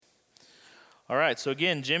All right, so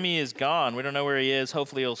again, Jimmy is gone. We don't know where he is.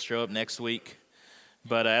 Hopefully he'll show up next week.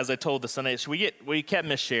 But as I told the Sunday, we kept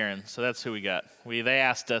Miss Sharon, so that's who we got. They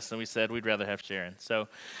asked us, and we said we'd rather have Sharon. So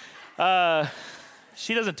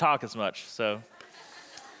she doesn't talk as much, so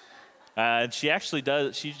she actually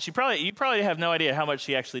does. You probably have no idea how much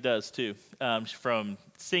she actually does too, from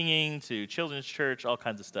singing to children's church, all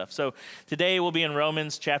kinds of stuff. So today we'll be in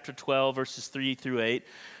Romans chapter 12, verses 3 through 8.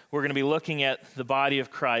 We're going to be looking at the body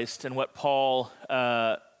of Christ and what Paul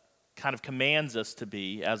kind of commands us to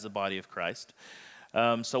be as the body of Christ.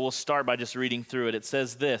 So we'll start by just reading through it. It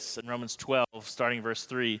says this in Romans 12, starting verse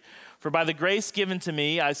 3. For by the grace given to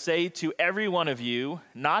me, I say to every one of you,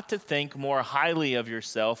 not to think more highly of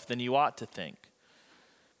yourself than you ought to think,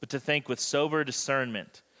 but to think with sober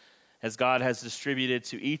discernment, as God has distributed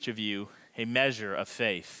to each of you a measure of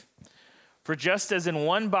faith. For just as in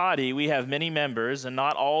one body we have many members, and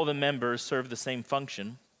not all the members serve the same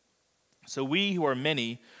function, so we who are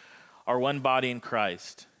many are one body in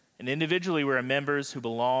Christ. And individually we are members who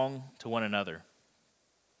belong to one another.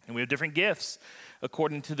 And we have different gifts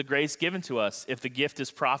according to the grace given to us. If the gift is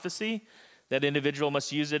prophecy, that individual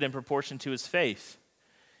must use it in proportion to his faith.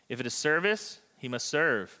 If it is service, he must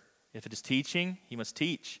serve. If it is teaching, he must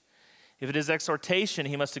teach. If it is exhortation,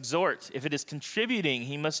 he must exhort. If it is contributing,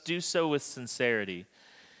 he must do so with sincerity.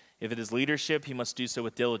 If it is leadership, he must do so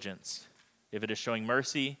with diligence. If it is showing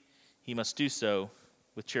mercy, he must do so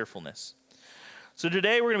with cheerfulness. So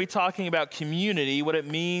today we're going to be talking about community, what it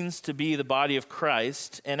means to be the body of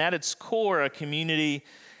Christ. And at its core, a community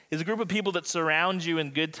is a group of people that surround you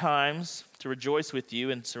in good times to rejoice with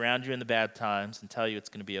you and surround you in the bad times and tell you it's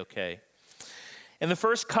going to be okay. In the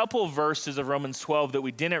first couple of verses of Romans 12 that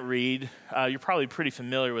we didn't read, you're probably pretty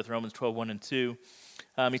familiar with Romans 12, 1 and 2.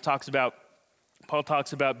 Paul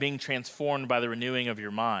talks about being transformed by the renewing of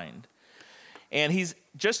your mind. And he's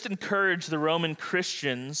just encouraged the Roman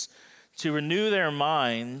Christians to renew their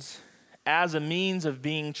minds as a means of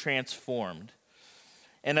being transformed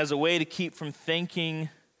and as a way to keep from being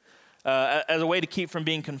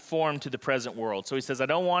conformed to the present world. So he says, I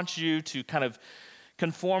don't want you to kind of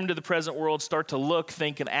conform to the present world, start to look,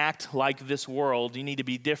 think, and act like this world. You need to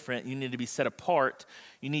be different. You need to be set apart.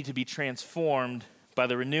 You need to be transformed by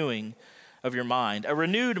the renewing of your mind. A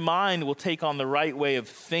renewed mind will take on the right way of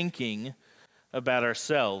thinking about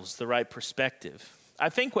ourselves, the right perspective. I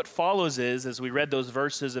think what follows is, as we read those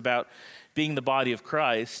verses about being the body of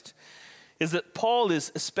Christ, is that Paul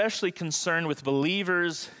is especially concerned with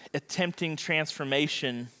believers attempting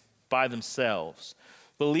transformation by themselves.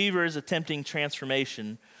 Believers attempting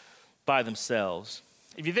transformation by themselves.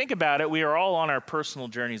 If you think about it, we are all on our personal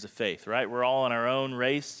journeys of faith, right? We're all on our own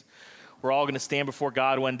race. We're all going to stand before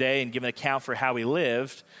God one day and give an account for how we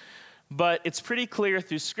lived. But it's pretty clear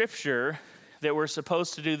through Scripture that we're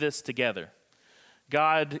supposed to do this together.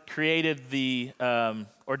 God created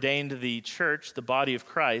ordained the church, the body of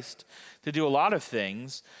Christ, to do a lot of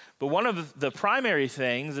things. But one of the primary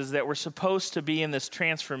things is that we're supposed to be in this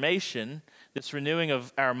transformation, this renewing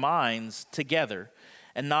of our minds together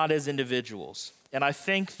and not as individuals. And I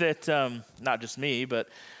think that, not just me, but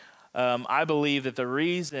I believe that the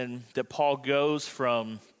reason that Paul goes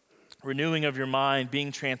from renewing of your mind,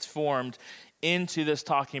 being transformed, into this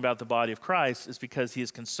talking about the body of Christ is because he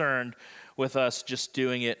is concerned with us just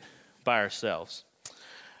doing it by ourselves.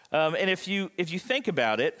 And if you think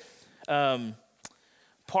about it,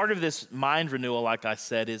 part of this mind renewal, like I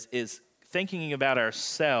said, is thinking about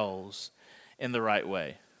ourselves in the right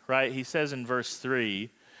way, right? He says in verse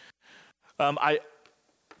 3,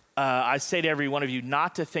 I say to every one of you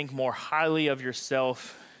not to think more highly of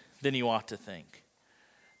yourself than you ought to think.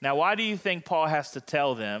 Now, why do you think Paul has to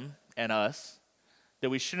tell them and us that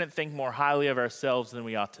we shouldn't think more highly of ourselves than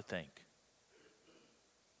we ought to think?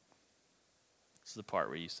 This is the part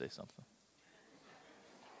where you say something.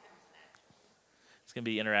 It's going to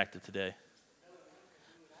be interactive today.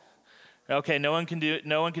 Okay, no one can do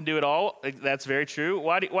it all. That's very true.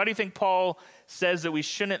 Why do you think Paul says that we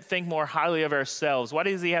shouldn't think more highly of ourselves? Why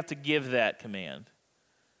does he have to give that command?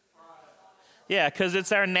 Yeah, because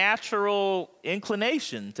it's our natural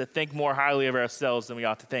inclination to think more highly of ourselves than we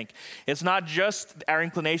ought to think. It's not just our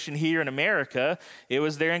inclination here in America. It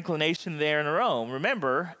was their inclination there in Rome.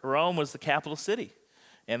 Remember, Rome was the capital city.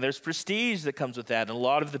 And there's prestige that comes with that. And a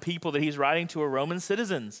lot of the people that he's writing to are Roman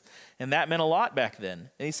citizens. And that meant a lot back then.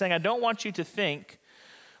 And he's saying, I don't want you to think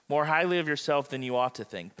more highly of yourself than you ought to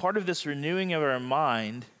think. Part of this renewing of our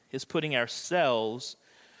mind is putting ourselves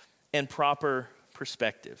in proper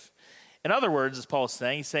perspective. In other words, as Paul is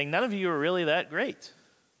saying, he's saying, none of you are really that great.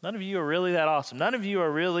 None of you are really that awesome. None of you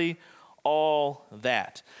are really all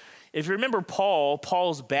that. If you remember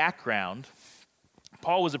Paul's background,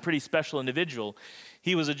 Paul was a pretty special individual.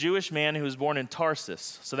 He was a Jewish man who was born in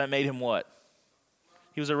Tarsus. So that made him what?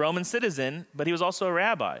 He was a Roman citizen, but he was also a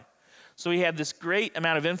rabbi. So he had this great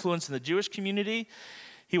amount of influence in the Jewish community.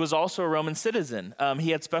 He was also a Roman citizen.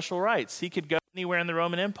 He had special rights. He could go anywhere in the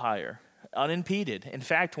Roman Empire unimpeded. In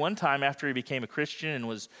fact, one time after he became a Christian and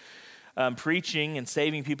was preaching and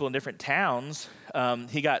saving people in different towns,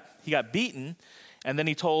 he got beaten. And then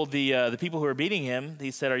he told the people who were beating him,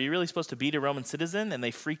 he said, "Are you really supposed to beat a Roman citizen?" And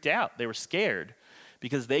they freaked out. They were scared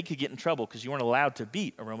because they could get in trouble because you weren't allowed to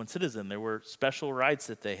beat a Roman citizen. There were special rights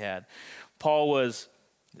that they had. Paul was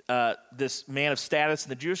this man of status in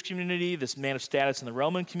the Jewish community, this man of status in the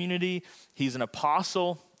Roman community. He's an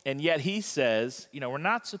apostle, and yet he says, we're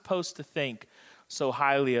not supposed to think so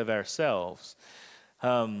highly of ourselves.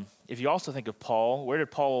 If you also think of Paul, where did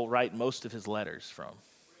Paul write most of his letters from?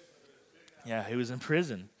 Yeah, he was in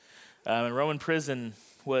prison. And Roman prison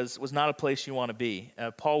was not a place you want to be.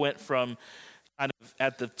 Paul went from kind of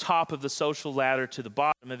at the top of the social ladder to the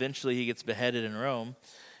bottom. Eventually he gets beheaded in Rome.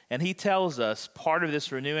 And he tells us part of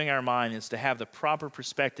this renewing our mind is to have the proper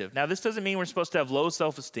perspective. Now, this doesn't mean we're supposed to have low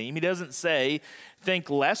self-esteem. He doesn't say, think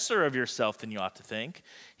lesser of yourself than you ought to think.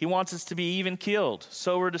 He wants us to be even keeled,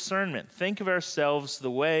 sober discernment. Think of ourselves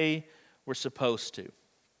the way we're supposed to.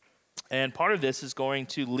 And part of this is going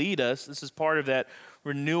to lead us, this is part of that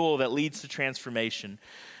renewal that leads to transformation.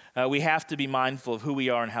 We have to be mindful of who we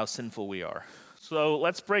are and how sinful we are. So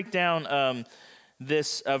let's break down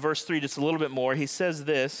this verse 3 just a little bit more. He says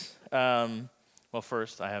this,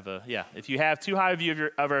 first I have if you have too high a view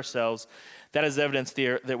of ourselves, that is evidence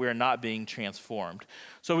that we are not being transformed.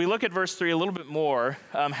 So we look at verse 3 a little bit more.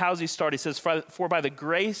 How does he start? He says, for by the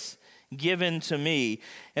grace given to me.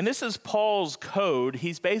 And this is Paul's code.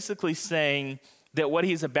 He's basically saying that what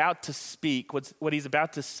he's about to speak, what he's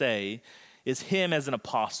about to say, is him as an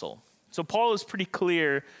apostle. So Paul is pretty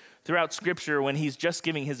clear throughout Scripture when he's just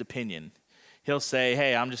giving his opinion. He'll say,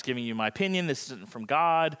 hey, I'm just giving you my opinion. This isn't from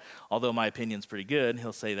God, although my opinion's pretty good.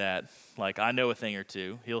 He'll say that. Like, I know a thing or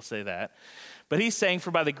two. He'll say that. But he's saying,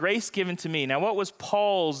 for by the grace given to me. Now, what was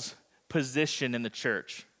Paul's position in the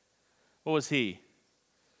church? What was he?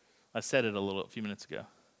 I said it a few minutes ago.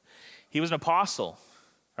 He was an apostle,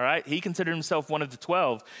 all right? He considered himself one of the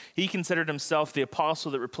 12. He considered himself the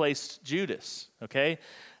apostle that replaced Judas, okay?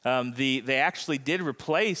 They actually did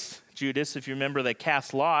replace Judas. If you remember, they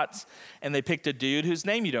cast lots, and they picked a dude whose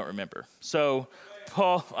name you don't remember. So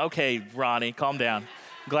Paul, okay, Ronnie, calm down.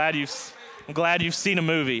 I'm glad you've seen a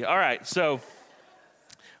movie. All right, so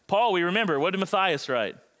Paul, we remember, what did Matthias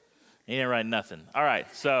write? He didn't write nothing. All right,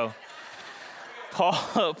 so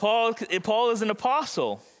Paul is an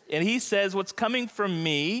apostle, and he says, what's coming from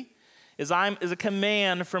me is a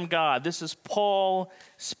command from God. This is Paul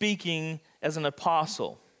speaking as an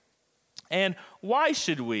apostle. And why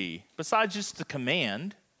should we, besides just the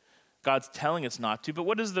command, God's telling us not to, but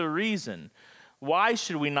what is the reason? Why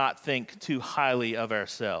should we not think too highly of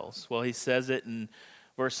ourselves? Well, he says it in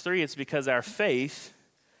verse 3, it's because our faith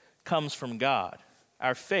comes from God.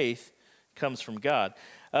 Our faith comes from God.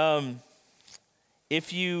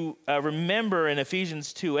 If you remember in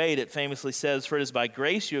Ephesians 2:8, it famously says, for it is by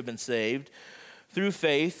grace you have been saved through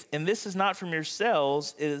faith, and this is not from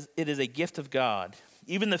yourselves, it is a gift of God.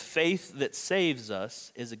 Even the faith that saves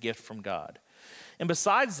us is a gift from God. And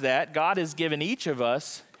besides that, God has given each of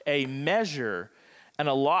us a measure, an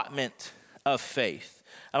allotment of faith.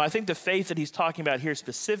 And I think the faith that he's talking about here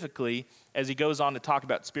specifically, as he goes on to talk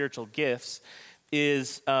about spiritual gifts,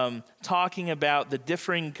 is talking about the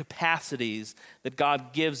differing capacities that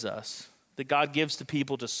God gives us, that God gives to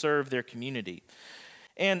people to serve their community.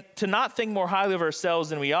 And to not think more highly of ourselves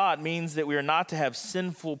than we ought means that we are not to have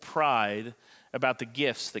sinful pride about the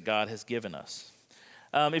gifts that God has given us.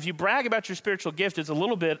 If you brag about your spiritual gift, it's a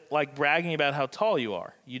little bit like bragging about how tall you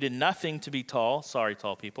are. You did nothing to be tall. Sorry,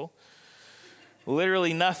 tall people.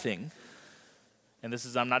 Literally nothing. And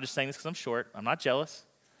I'm not just saying this because I'm short. I'm not jealous.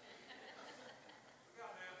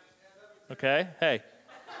 Okay, hey.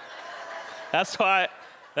 That's why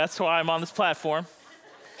I'm on this platform.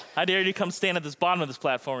 I dare you to come stand at this bottom of this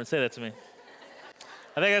platform and say that to me.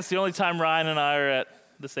 I think that's the only time Ryan and I are at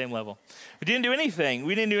the same level. We didn't do anything.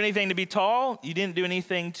 We didn't do anything to be tall. You didn't do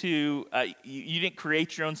anything to, you didn't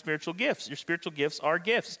create your own spiritual gifts. Your spiritual gifts are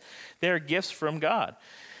gifts. They are gifts from God.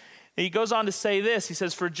 And he goes on to say this. He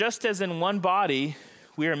says, for just as in one body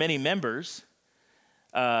we are many members,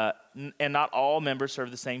 and not all members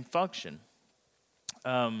serve the same function.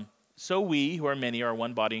 So we, who are many, are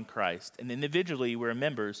one body in Christ, and individually we're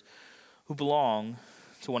members who belong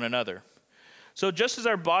to one another. So just as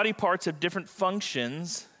our body parts have different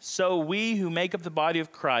functions, so we who make up the body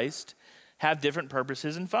of Christ have different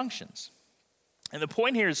purposes and functions. And the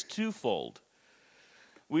point here is twofold.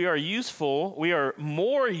 We are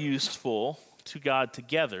more useful to God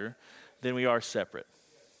together than we are separate.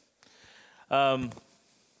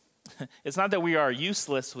 It's not that we are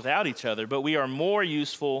useless without each other, but we are more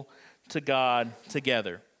useful to God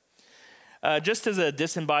together. Just as a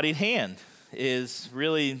disembodied hand is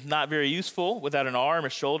really not very useful without an arm, a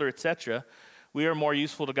shoulder, etc., we are more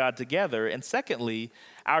useful to God together. And secondly,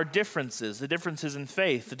 our differences, the differences in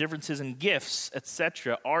faith, the differences in gifts,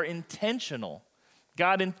 etc., are intentional.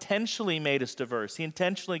 God intentionally made us diverse. He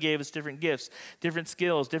intentionally gave us different gifts, different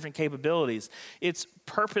skills, different capabilities. It's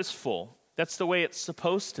purposeful. That's the way it's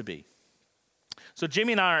supposed to be. So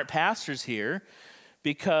Jimmy and I aren't pastors here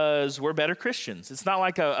because we're better Christians. It's not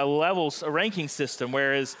like a ranking system,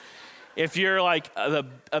 whereas if you're like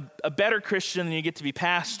a better Christian, then you get to be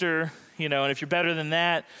pastor, and if you're better than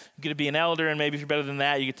that, you get to be an elder, and maybe if you're better than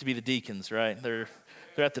that, you get to be the deacons, right? They're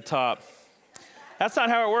at the top. That's not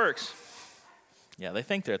how it works. Yeah, they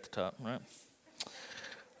think they're at the top, right?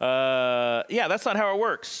 That's not how it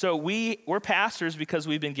works. So we're pastors because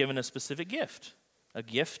we've been given a specific gift, a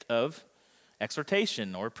gift of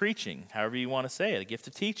exhortation or preaching, however you want to say it, a gift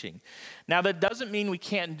of teaching. Now, that doesn't mean we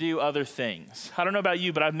can't do other things. I don't know about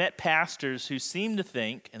you, but I've met pastors who seem to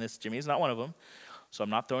think, and Jimmy is not one of them, so I'm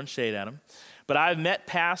not throwing shade at him, but I've met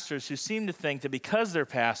pastors who seem to think that because they're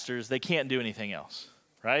pastors, they can't do anything else,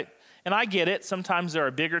 right? And I get it. Sometimes there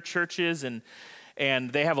are bigger churches and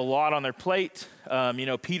they have a lot on their plate.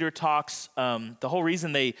 Peter talks, the whole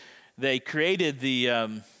reason they created the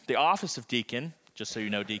office of deacon, just so you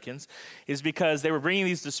know, deacons, is because they were bringing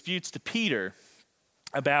these disputes to Peter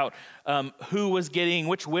about who was getting,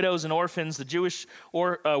 which widows and orphans. The Jewish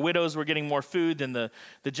widows were getting more food than the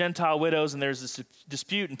Gentile widows, and there's this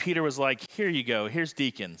dispute, and Peter was like, here you go, here's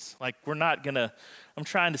deacons. Like, I'm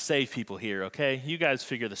trying to save people here, okay? You guys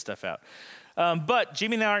figure this stuff out. But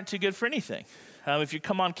Jimmy and I aren't too good for anything. If you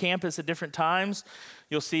come on campus at different times,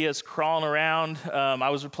 you'll see us crawling around. I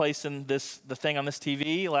was replacing the thing on this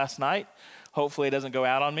TV last night. Hopefully it doesn't go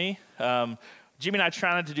out on me. Jimmy and I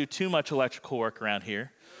try not to do too much electrical work around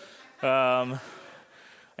here. And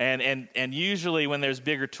usually when there's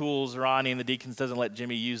bigger tools, Ronnie and the deacons doesn't let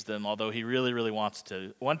Jimmy use them, although he really, really wants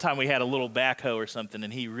to. One time we had a little backhoe or something,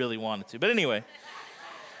 and he really wanted to. But anyway,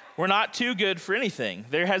 we're not too good for anything.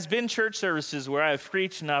 There has been church services where I've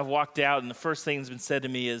preached and I've walked out, and the first thing that's been said to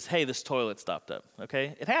me is, hey, this toilet stopped up,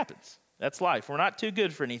 okay? It happens. That's life. We're not too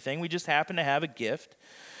good for anything. We just happen to have a gift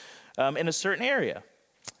in a certain area.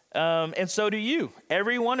 And so do you,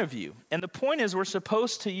 every one of you. And the point is we're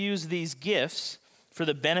supposed to use these gifts for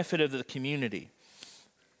the benefit of the community.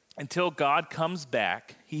 Until God comes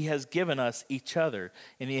back, he has given us each other,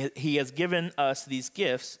 and he has given us these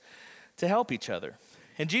gifts to help each other.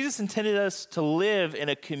 And Jesus intended us to live in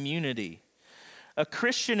a community. A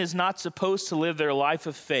Christian is not supposed to live their life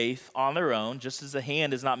of faith on their own, just as a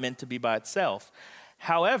hand is not meant to be by itself.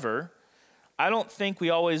 However, I don't think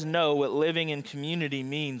we always know what living in community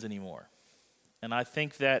means anymore. And I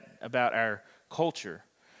think that about our culture,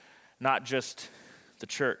 not just the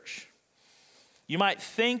church. You might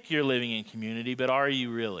think you're living in community, but are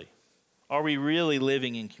you really? Are we really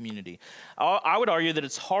living in community? I would argue that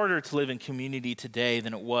it's harder to live in community today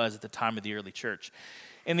than it was at the time of the early church.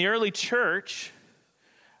 In the early church,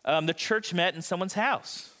 the church met in someone's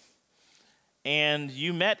house. And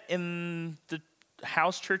you met in the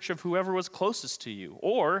house church of whoever was closest to you.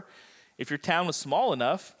 Or if your town was small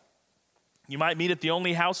enough, you might meet at the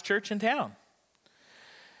only house church in town.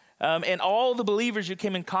 And all the believers you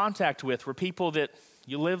came in contact with were people that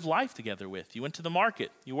you lived life together with. You went to the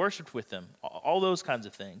market. You worshiped with them. All those kinds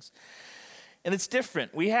of things. And it's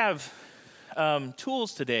different. We have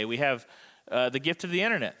tools today. We have the gift of the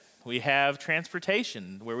internet. We have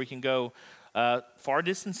transportation where we can go far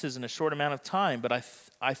distances in a short amount of time. But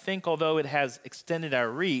I think although it has extended our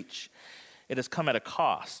reach, it has come at a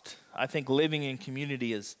cost. I think living in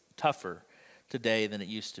community is tougher today than it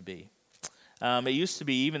used to be. It used to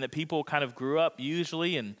be even that people kind of grew up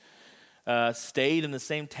usually and stayed in the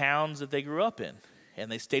same towns that they grew up in,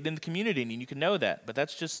 and they stayed in the community, and you can know that. But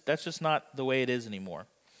that's just not the way it is anymore.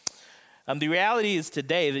 The reality is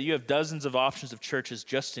today that you have dozens of options of churches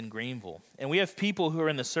just in Greenville, and we have people who are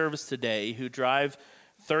in the service today who drive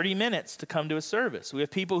 30 minutes to come to a service. We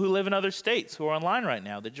have people who live in other states who are online right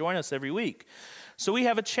now that join us every week. So we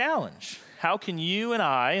have a challenge. How can you and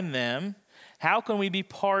I and them, how can we be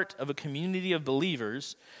part of a community of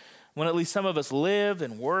believers when at least some of us live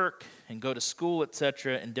and work and go to school,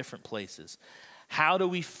 etc., in different places? How do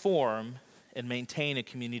we form and maintain a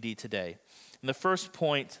community today? And the first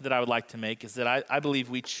point that I would like to make is that I believe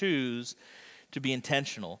we choose to be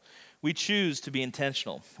intentional. We choose to be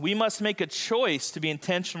intentional. We must make a choice to be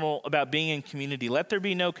intentional about being in community. Let there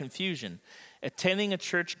be no confusion. Attending a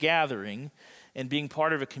church gathering and being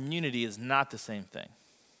part of a community is not the same thing.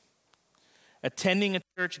 Attending a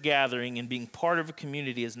church gathering and being part of a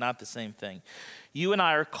community is not the same thing. You and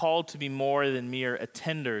I are called to be more than mere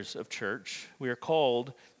attenders of church. We are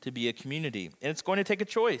called to be a community. And it's going to take a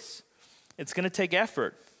choice. It's going to take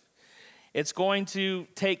effort. It's going to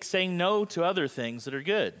take saying no to other things that are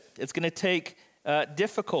good. It's going to take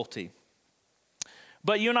difficulty.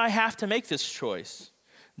 But you and I have to make this choice.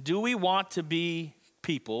 Do we want to be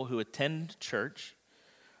people who attend church,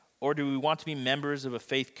 or do we want to be members of a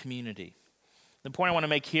faith community? The point I want to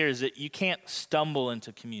make here is that you can't stumble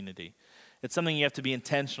into community. It's something you have to be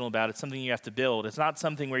intentional about. It's something you have to build. It's not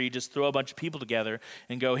something where you just throw a bunch of people together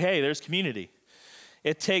and go, hey, there's community.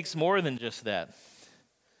 It takes more than just that.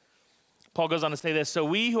 Paul goes on to say this, so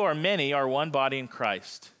we who are many are one body in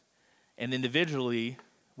Christ, and individually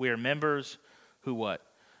we are members who what?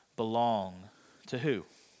 Belong to who?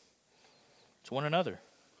 To one another.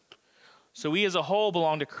 So we as a whole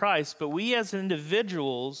belong to Christ, but we as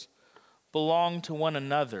individuals belong to one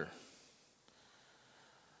another.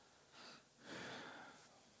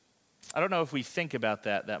 I don't know if we think about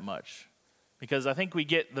that much, because I think we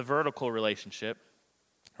get the vertical relationship,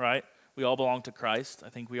 right? We all belong to Christ. I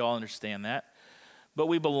think we all understand that. But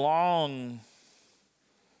we belong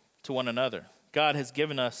to one another. God has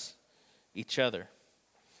given us each other.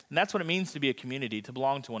 And that's what it means to be a community, to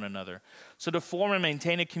belong to one another. So to form and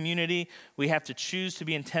maintain a community, we have to choose to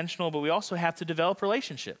be intentional, but we also have to develop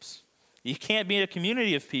relationships. You can't be a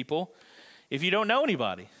community of people if you don't know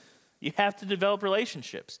anybody. You have to develop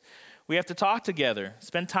relationships. We have to talk together,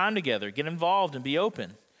 spend time together, get involved, and be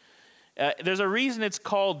open. There's a reason it's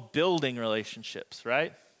called building relationships,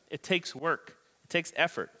 right? It takes work. It takes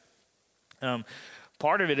effort.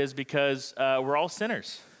 Part of it is because we're all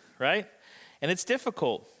sinners, right? And it's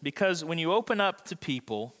difficult because when you open up to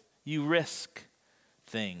people, you risk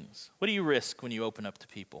things. What do you risk when you open up to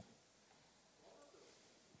people?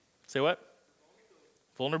 Say what?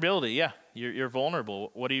 Vulnerability, yeah. You're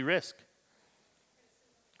vulnerable. What do you risk?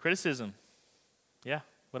 Criticism. Yeah.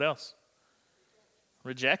 What else?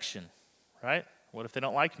 Rejection, right? What if they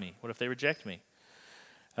don't like me? What if they reject me?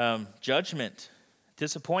 Judgment,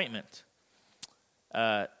 disappointment.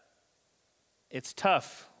 It's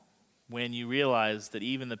tough when you realize that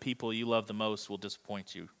even the people you love the most will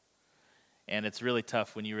disappoint you. And it's really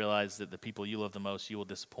tough when you realize that the people you love the most you will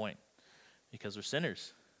disappoint, because we're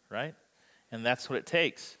sinners, right? And that's what it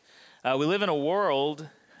takes. We live in a world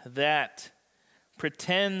that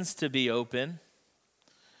pretends to be open.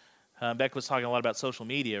 Beck was talking a lot about social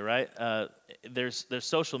media, right? There's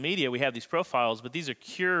social media. We have these profiles, but these are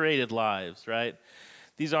curated lives, right?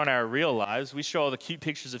 These aren't our real lives. We show all the cute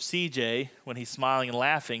pictures of CJ when he's smiling and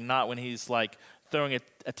laughing, not when he's like throwing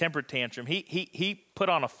a temper tantrum. He put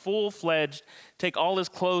on a full-fledged, take all his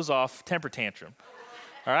clothes off temper tantrum,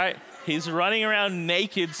 all right? He's running around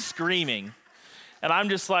naked screaming. And I'm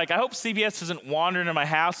just like, I hope CBS doesn't wander into my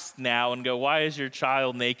house now and go, why is your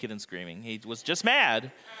child naked and screaming? He was just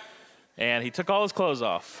mad, and he took all his clothes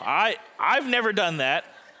off. I've never done that.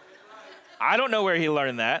 I don't know where he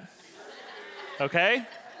learned that, okay?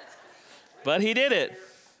 But he did it.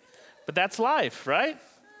 But that's life, right?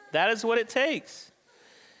 That is what it takes.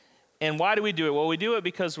 And why do we do it? Well, we do it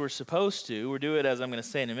because we're supposed to. We do it, as I'm going to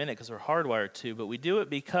say in a minute, because we're hardwired to. But we do it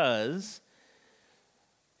because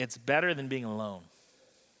it's better than being alone.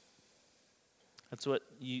 That's what,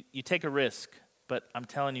 you take a risk, but I'm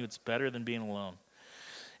telling you, it's better than being alone.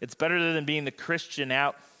 It's better than being the Christian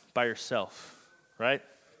out by yourself, right?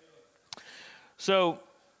 So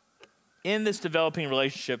in this developing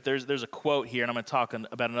relationship, there's a quote here, and I'm going to talk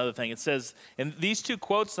about another thing. It says, and these two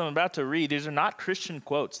quotes I'm about to read, these are not Christian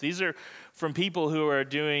quotes. These are from people who are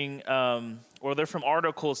doing, or they're from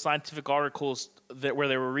articles, scientific articles where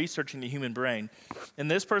they were researching the human brain.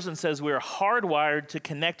 And this person says, we are hardwired to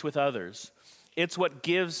connect with others. It's what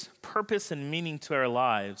gives purpose and meaning to our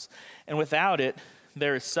lives. And without it,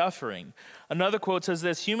 there is suffering. Another quote says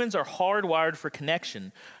this, humans are hardwired for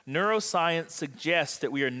connection. Neuroscience suggests that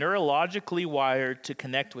we are neurologically wired to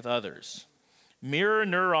connect with others. Mirror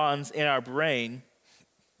neurons in our brain,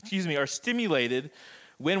 are stimulated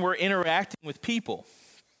when we're interacting with people.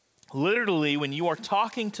 Literally, when you are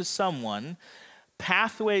talking to someone,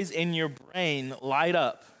 pathways in your brain light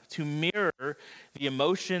up to mirror the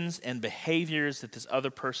emotions and behaviors that this other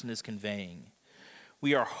person is conveying.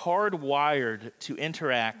 We are hardwired to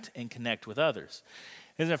interact and connect with others.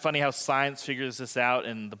 Isn't it funny how science figures this out,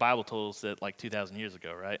 and the Bible told us that like 2,000 years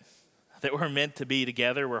ago, right? That we're meant to be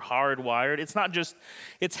together, we're hardwired. It's not just,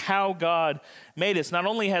 it's how God made us. Not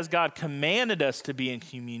only has God commanded us to be in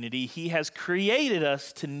community, he has created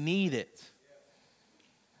us to need it.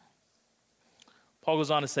 Paul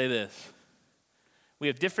goes on to say this: we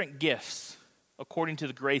have different gifts according to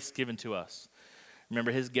the grace given to us.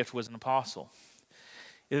 Remember, his gift was an apostle.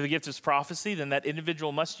 If the gift is prophecy, then that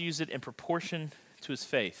individual must use it in proportion to his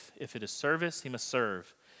faith. If it is service, he must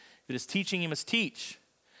serve. If it is teaching, he must teach.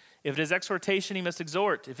 If it is exhortation, he must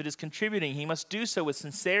exhort. If it is contributing, he must do so with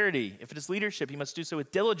sincerity. If it is leadership, he must do so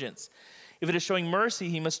with diligence. If it is showing mercy,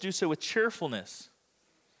 he must do so with cheerfulness.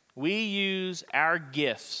 We use our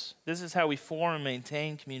gifts. This is how we form and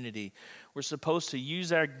maintain community. We're supposed to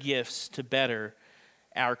use our gifts to better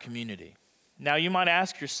our community. Now, you might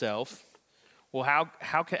ask yourself, well,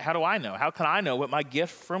 how do I know? How can I know what my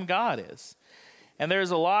gift from God is? And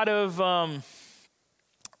there's a lot of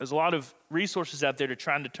resources out there to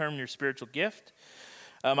try and determine your spiritual gift.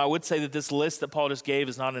 I would say that this list that Paul just gave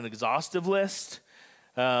is not an exhaustive list.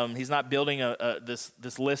 He's not building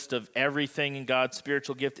this list of everything in God's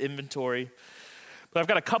spiritual gift inventory. But I've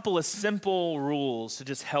got a couple of simple rules to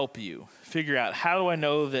just help you figure out, how do I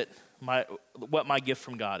know that what my gift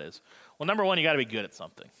from God is? Well, number one, you got to be good at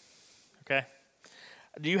something. Okay?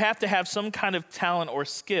 Do you have to have some kind of talent or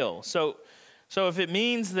skill? So if it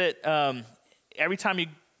means that every time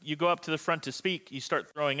you go up to the front to speak, you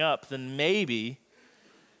start throwing up, then maybe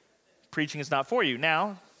preaching is not for you.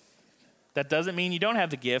 Now, that doesn't mean you don't have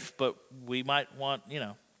the gift, but you might want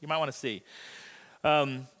to see.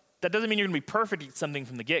 That doesn't mean you're going to be perfect at something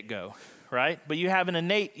from the get-go, right? But you have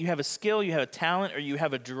you have a skill, you have a talent, or you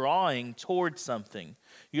have a drawing towards something.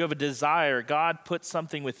 You have a desire. God put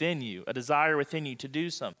something within you, a desire within you to do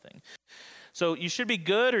something. So you should be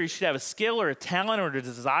good, or you should have a skill or a talent or a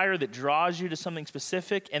desire that draws you to something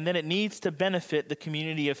specific, and then it needs to benefit the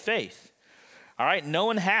community of faith. All right? No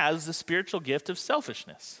one has the spiritual gift of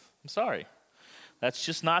selfishness. I'm sorry. That's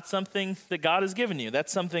just not something that God has given you.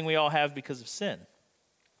 That's something we all have because of sin.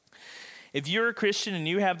 If you're a Christian and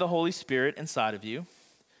you have the Holy Spirit inside of you,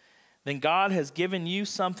 then God has given you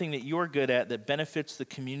something that you're good at that benefits the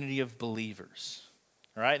community of believers.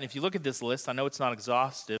 All right? And if you look at this list, I know it's not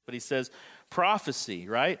exhaustive, but he says prophecy,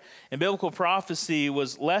 right? And biblical prophecy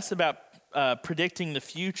was less about predicting the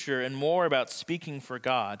future and more about speaking for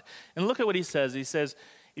God. And look at what he says. He says,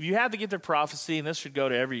 if you have the gift of prophecy, and this should go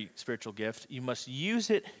to every spiritual gift, you must use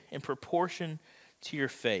it in proportion to your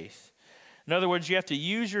faith. In other words, you have to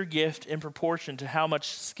use your gift in proportion to how much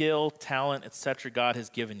skill, talent, etc. God has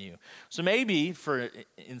given you. So maybe, for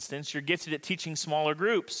instance, you're gifted at teaching smaller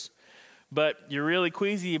groups, but you're really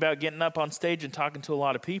queasy about getting up on stage and talking to a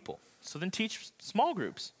lot of people. So then teach small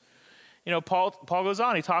groups. You know, Paul goes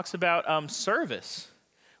on. He talks about service.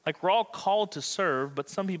 Like, we're all called to serve, but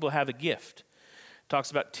some people have a gift. Talks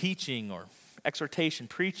about teaching or exhortation,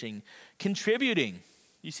 preaching, contributing.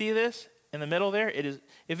 You see this in the middle there?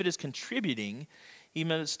 If it is contributing, he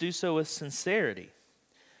must do so with sincerity.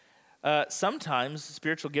 Sometimes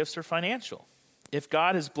spiritual gifts are financial. If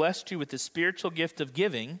God has blessed you with the spiritual gift of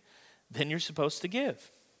giving, then you're supposed to give.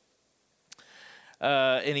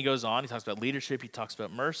 And he goes on. He talks about leadership. He talks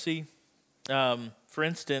about mercy. For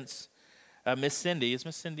instance, Miss Cindy. Is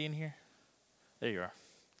Miss Cindy in here? There you are.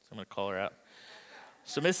 So I'm going to call her out.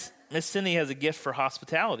 So Miss Cindy has a gift for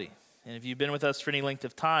hospitality. And if you've been with us for any length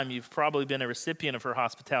of time, you've probably been a recipient of her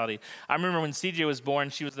hospitality. I remember when CJ was born,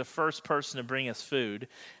 she was the first person to bring us food.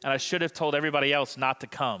 And I should have told everybody else not to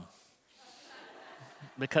come.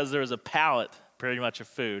 Because there was a pallet, pretty much, of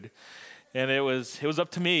food. And it was up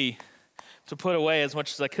to me to put away as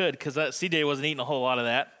much as I could, because CJ wasn't eating a whole lot of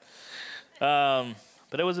that.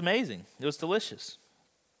 But it was amazing. It was delicious.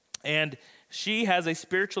 And she has a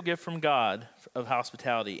spiritual gift from God of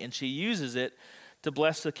hospitality, and she uses it to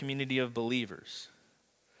bless the community of believers.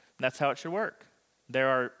 And that's how it should work. There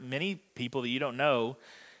are many people that you don't know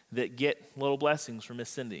that get little blessings from Miss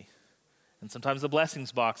Cindy. And sometimes the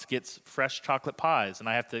blessings box gets fresh chocolate pies, and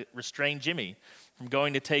I have to restrain Jimmy from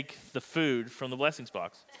going to take the food from the blessings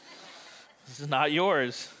box. This is not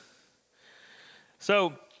yours.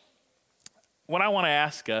 So what I want to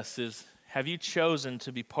ask us is, have you chosen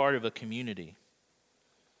to be part of a community?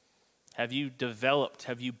 Have you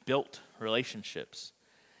built relationships?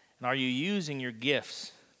 And are you using your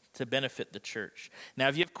gifts to benefit the church? Now,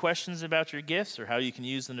 if you have questions about your gifts or how you can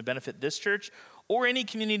use them to benefit this church or any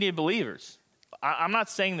community of believers, I'm not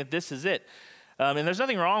saying that this is it. And there's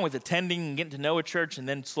nothing wrong with attending and getting to know a church and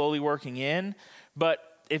then slowly working in. But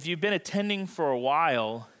if you've been attending for a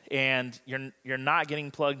while and you're not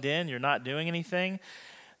getting plugged in, you're not doing anything,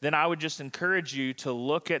 then I would just encourage you to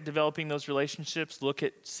look at developing those relationships, look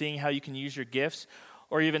at seeing how you can use your gifts,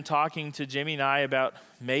 or even talking to Jimmy and I about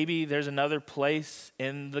maybe there's another place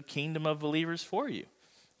in the kingdom of believers for you.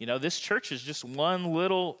 You know, this church is just one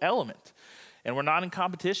little element, and we're not in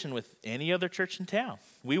competition with any other church in town.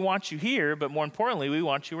 We want you here, but more importantly, we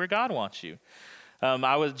want you where God wants you.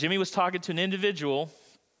 Jimmy was talking to an individual.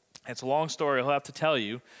 It's a long story, I'll have to tell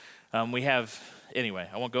you. Anyway,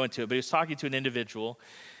 I won't go into it, but he was talking to an individual,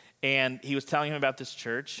 and he was telling him about this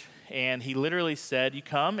church, and he literally said, you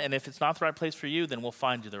come, and if it's not the right place for you, then we'll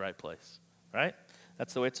find you the right place, right?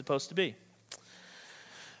 That's the way it's supposed to be.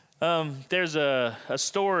 There's a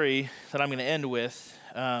story that I'm going to end with.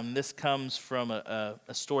 This comes from a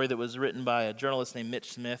story that was written by a journalist named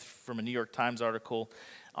Mitch Smith from a New York Times article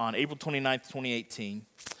on April 29th, 2018.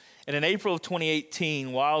 And in April of 2018,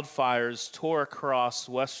 wildfires tore across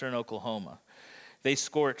western Oklahoma. They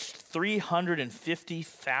scorched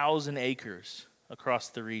 350,000 acres across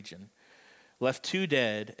the region, left 2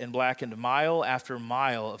 dead, and blackened mile after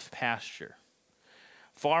mile of pasture.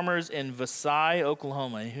 Farmers in Vasai,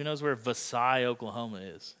 Oklahoma, and who knows where Vasai, Oklahoma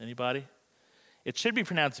is? Anybody? It should be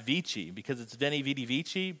pronounced Vici because it's Veni Vidi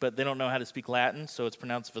Vici, but they don't know how to speak Latin, so it's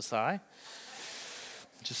pronounced Vasai.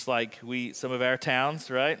 Just like some of our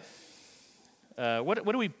towns, right? What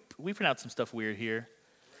do we pronounce some stuff weird here?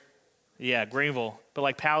 Yeah, Greenville. But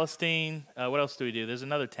like Palestine, what else do we do? There's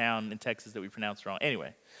another town in Texas that we pronounce wrong.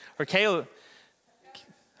 Anyway, or Caleb.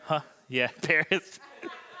 Yeah, Paris.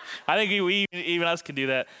 I think even us can do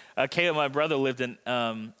that. Caleb, my brother, lived in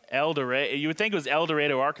El Dorado. You would think it was El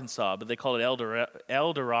Dorado, Arkansas, but they called it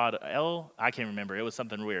El Dorado. I can't remember. It was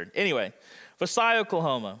something weird. Anyway, Vasai,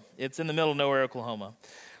 Oklahoma. It's in the middle of nowhere, Oklahoma.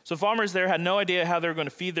 So farmers there had no idea how they were going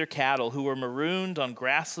to feed their cattle, who were marooned on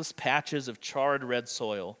grassless patches of charred red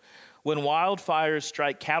soil. When wildfires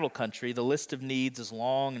strike cattle country, the list of needs is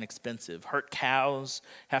long and expensive. Hurt cows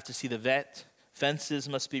have to see the vet. Fences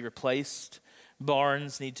must be replaced.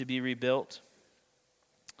 Barns need to be rebuilt.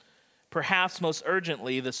 Perhaps most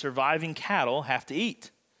urgently, the surviving cattle have to eat.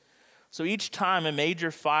 So each time a major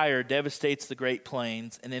fire devastates the Great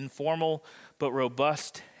Plains, an informal but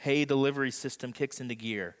robust hay delivery system kicks into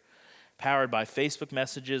gear, powered by Facebook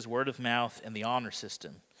messages, word of mouth, and the honor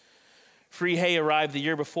system. Free hay arrived the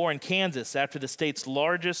year before in Kansas after the state's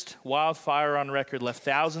largest wildfire on record left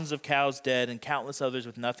thousands of cows dead and countless others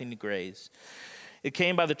with nothing to graze. It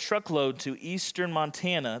came by the truckload to eastern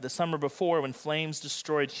Montana the summer before when flames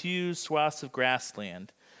destroyed huge swaths of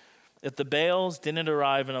grassland. If the bales didn't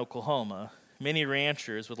arrive in Oklahoma, many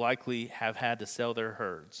ranchers would likely have had to sell their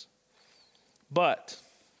herds. But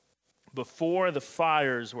before the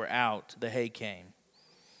fires were out, the hay came.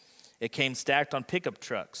 It came stacked on pickup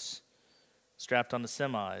trucks, strapped onto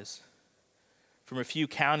semis, from a few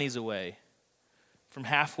counties away, from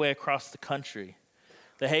halfway across the country.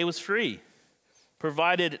 The hay was free,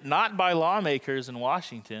 provided not by lawmakers in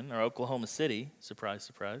Washington or Oklahoma City, surprise,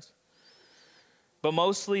 surprise, but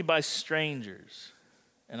mostly by strangers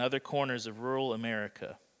in other corners of rural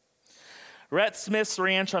America. Rhett Smith's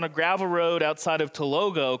ranch on a gravel road outside of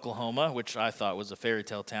Tologa, Oklahoma, which I thought was a fairy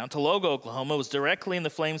tale town, Tologa, Oklahoma, was directly in the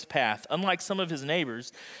flames' path. Unlike some of his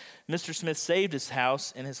neighbors, Mr. Smith saved his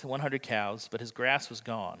house and his 100 cows, but his grass was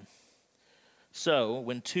gone. So,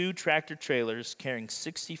 when 2 tractor trailers carrying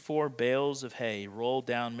 64 bales of hay rolled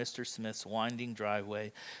down Mr. Smith's winding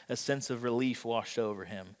driveway, a sense of relief washed over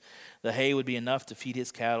him. The hay would be enough to feed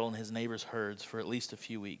his cattle and his neighbors' herds for at least a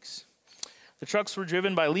few weeks. The trucks were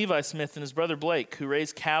driven by Levi Smith and his brother Blake, who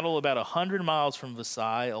raised cattle about 100 miles from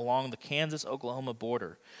Vasai along the Kansas-Oklahoma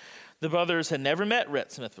border. The brothers had never met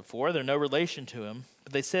Rhett Smith before. They're no relation to him,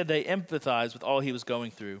 but they said they empathized with all he was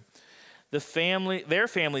going through. Their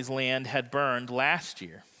family's land had burned last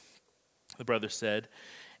year, the brothers said,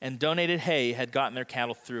 and donated hay had gotten their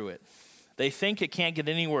cattle through it. They think it can't get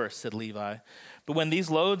any worse, said Levi, but when these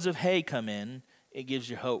loads of hay come in, it gives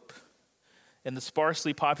you hope. In the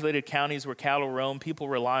sparsely populated counties where cattle roam, people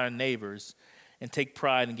rely on neighbors and take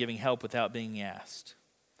pride in giving help without being asked.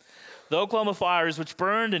 The Oklahoma fires, which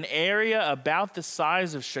burned an area about the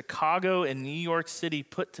size of Chicago and New York City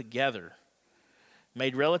put together,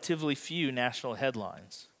 made relatively few national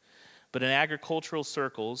headlines. But in agricultural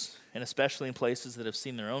circles, and especially in places that have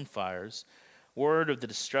seen their own fires, word of the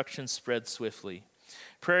destruction spread swiftly.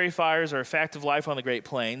 Prairie fires are a fact of life on the Great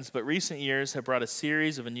Plains, but recent years have brought a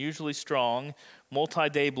series of unusually strong,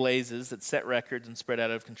 multi-day blazes that set records and spread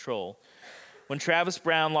out of control. When Travis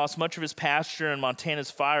Brown lost much of his pasture in Montana's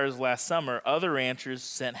fires last summer, other ranchers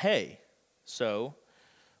sent hay. So,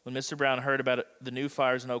 When Mr. Brown heard about the new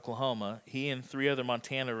fires in Oklahoma, he and 3 other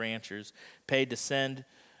Montana ranchers paid to send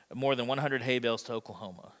more than 100 hay bales to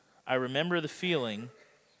Oklahoma. I remember the feeling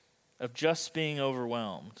of just being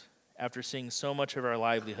overwhelmed after seeing so much of our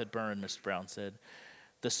livelihood burn, Mr. Brown said.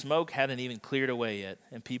 The smoke hadn't even cleared away yet,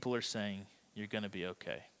 and people are saying, you're going to be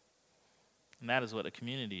okay. And that is what a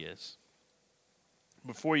community is.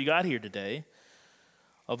 Before you got here today,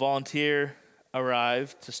 a volunteer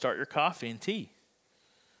arrived to start your coffee and tea.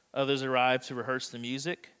 Others arrived to rehearse the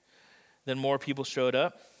music. Then more people showed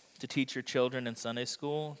up to teach your children in Sunday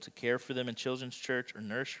school, to care for them in children's church or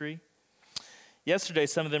nursery. Yesterday,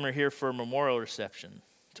 some of them are here for a memorial reception.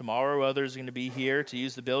 Tomorrow, others are going to be here to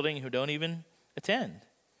use the building who don't even attend.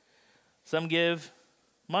 Some give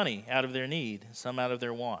money out of their need, some out of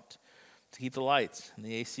their want, to keep the lights and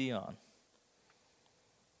the AC on,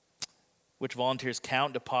 which volunteers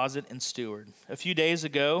count, deposit, and steward. A few days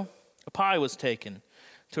ago, a pie was taken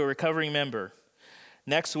to a recovering member.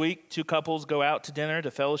 Next week, 2 couples go out to dinner to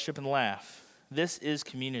fellowship and laugh. This is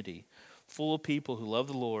community, full of people who love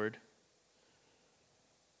the Lord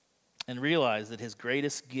and realize that his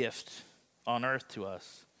greatest gift on earth to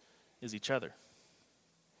us is each other.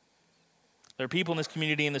 There are people in this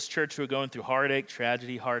community, in this church, who are going through heartache,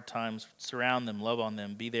 tragedy, hard times. Surround them, love on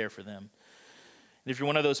them, be there for them. And if you're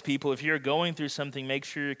one of those people, if you're going through something, make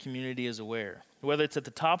sure your community is aware. Whether it's at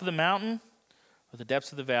the top of the mountain or the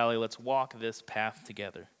depths of the valley, let's walk this path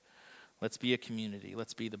together. Let's be a community.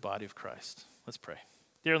 Let's be the body of Christ. Let's pray.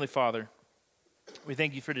 Dear Heavenly Father, we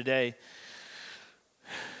thank you for today.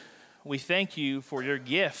 We thank you for your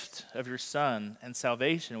gift of your Son and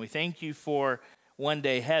salvation. We thank you for one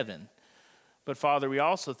day heaven. But Father, we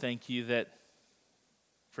also thank you that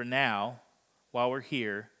for now, while we're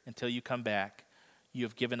here, until you come back, you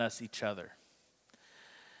have given us each other.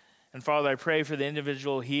 And Father, I pray for the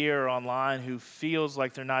individual here or online who feels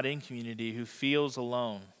like they're not in community, who feels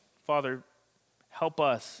alone. Father, help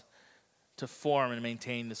us to form and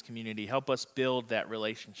maintain this community. Help us build that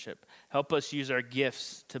relationship. Help us use our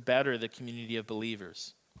gifts to better the community of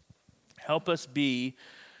believers. Help us be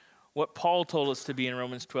what Paul told us to be in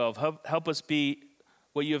Romans 12. Help us be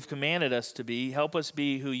what you have commanded us to be. Help us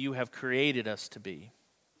be who you have created us to be.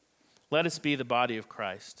 Let us be the body of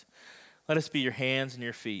Christ. Let us be your hands and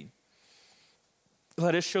your feet.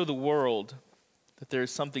 Let us show the world that there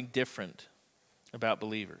is something different about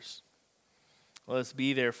believers. Let us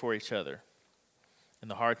be there for each other in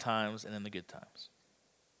the hard times and in the good times.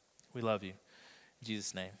 We love you. In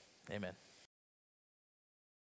Jesus' name, amen.